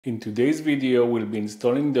In today's video, we'll be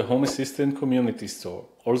installing the Home Assistant Community Store,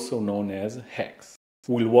 also known as HACS.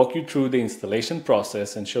 We'll walk you through the installation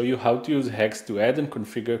process and show you how to use HACS to add and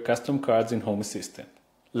configure custom cards in Home Assistant.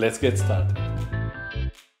 Let's get started.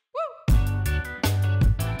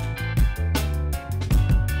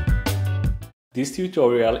 This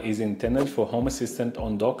tutorial is intended for Home Assistant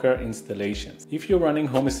on Docker installations. If you're running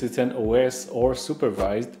Home Assistant OS or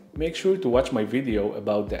supervised, make sure to watch my video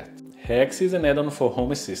about that. HACS is an add-on for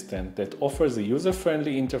Home Assistant that offers a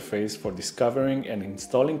user-friendly interface for discovering and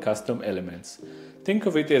installing custom elements. Think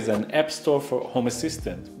of it as an app store for Home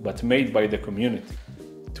Assistant, but made by the community.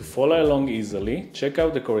 To follow along easily, check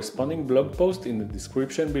out the corresponding blog post in the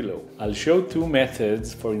description below. I'll show two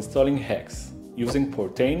methods for installing HACS, using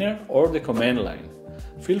Portainer or the command line.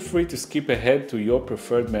 Feel free to skip ahead to your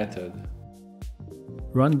preferred method.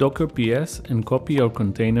 Run docker ps and copy your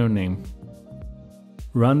container name.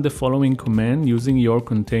 Run the following command using your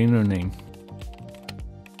container name.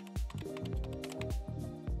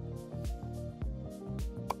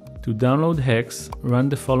 To download HACS, run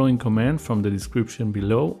the following command from the description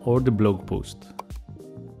below or the blog post.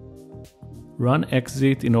 Run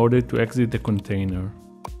exit in order to exit the container.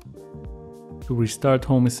 To restart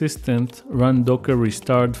Home Assistant, run docker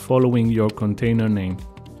restart following your container name.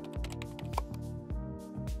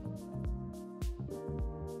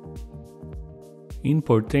 In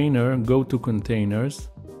Portainer, go to Containers,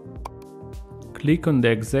 click on the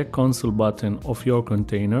exec console button of your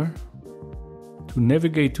container. To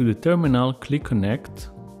navigate to the terminal, click Connect.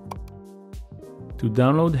 To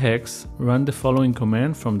download HACS, run the following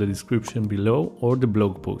command from the description below or the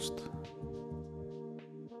blog post.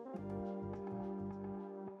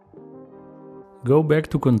 Go back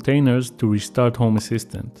to Containers to restart Home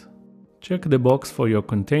Assistant. Check the box for your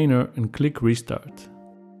container and click Restart.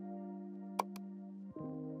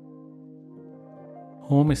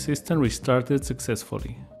 Home Assistant restarted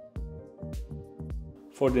successfully.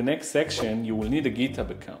 For the next section, you will need a GitHub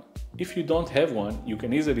account. If you don't have one, you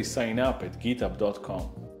can easily sign up at github.com.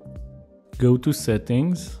 Go to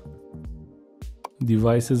Settings,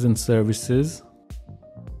 Devices and Services.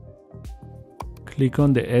 Click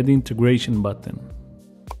on the Add Integration button.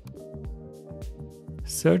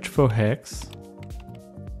 Search for HACS.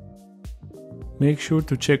 Make sure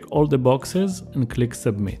to check all the boxes and click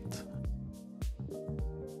Submit.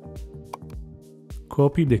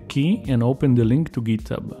 Copy the key and open the link to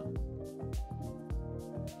GitHub.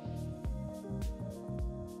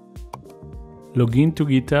 Log in to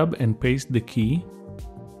GitHub and paste the key.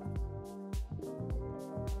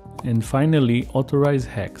 And finally, authorize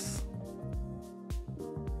HACS.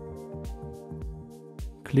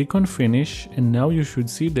 Click on Finish and now you should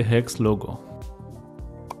see the HACS logo.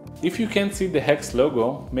 If you can't see the HACS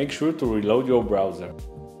logo, make sure to reload your browser.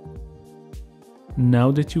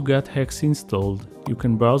 Now that you got HACS installed, you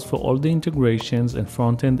can browse for all the integrations and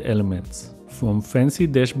front-end elements, from fancy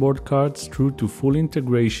dashboard cards through to full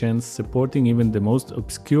integrations supporting even the most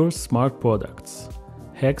obscure smart products.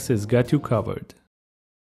 HACS has got you covered.